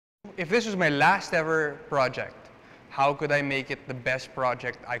if this was my last ever project, how could I make it the best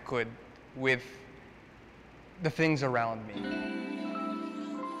project I could with the things around me?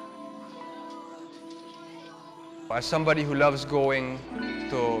 As somebody who loves going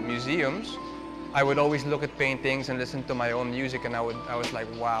to museums, I would always look at paintings and listen to my own music, and I was like,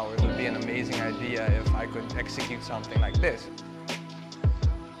 wow, it would be an amazing idea if I could execute something like this.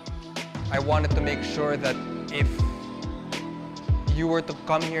 I wanted to make sure that if you were to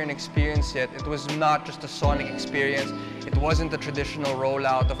come here and experience it, it was not just a sonic experience. It wasn't a traditional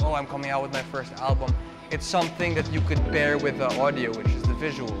rollout of, oh, I'm coming out with my first album. It's something that you could pair with the audio, which is the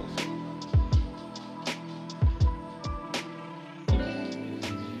visuals.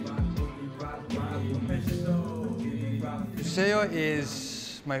 Museo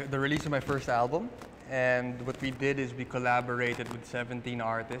is the release of my first album, and what we did is we collaborated with 17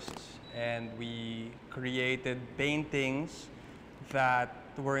 artists and we created paintings that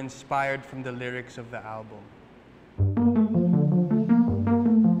were inspired from the lyrics of the album.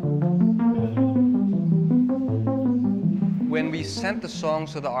 When we sent the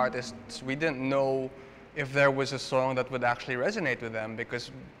songs to the artists, we didn't know if there was a song that would actually resonate with them,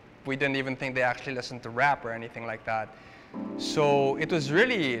 because we didn't even think they actually listened to rap or anything like that. So it was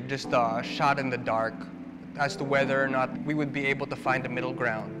really just a shot in the dark as to whether or not we would be able to find a middle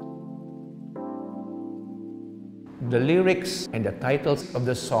ground. The lyrics and the titles of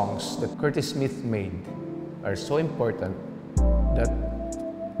the songs that Curtismith made are so important that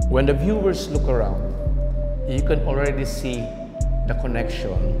when the viewers look around, you can already see the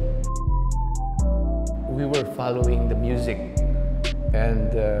connection. We were following the music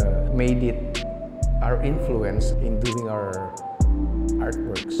and made it our influence in doing our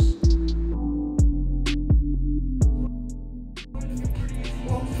artworks.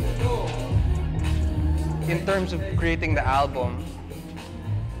 In terms of creating the album,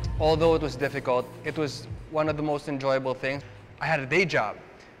 although it was difficult, it was one of the most enjoyable things. I had a day job,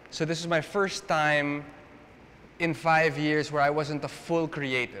 so this is my first time in 5 years where I wasn't a full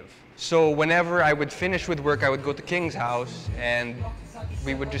creative. So whenever I would finish with work, I would go to King's house and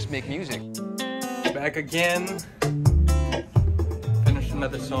we would just make music. Back again, finish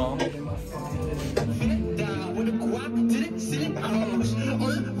another song.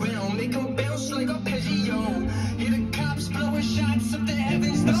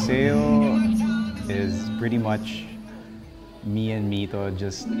 Museo is pretty much me and Mito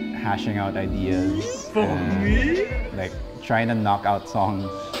just hashing out ideas and like trying to knock out songs.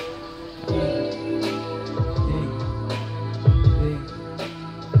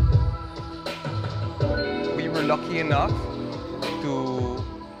 We were lucky enough to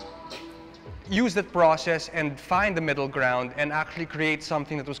use that process and find the middle ground and actually create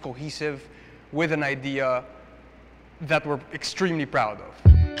something that was cohesive with an idea that we're extremely proud of.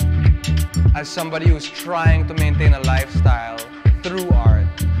 As somebody who's trying to maintain a lifestyle through art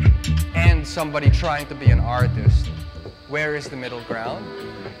and somebody trying to be an artist, where is the middle ground?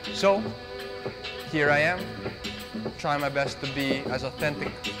 So here I am, trying my best to be as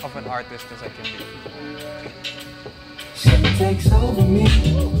authentic of an artist as I can be. She takes over me.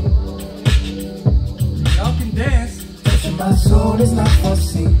 Y'all can dance. Touching my soul is not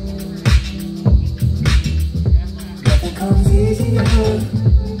foreseen. Nothing comes easier.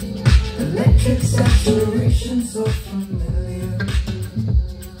 Electric saturation so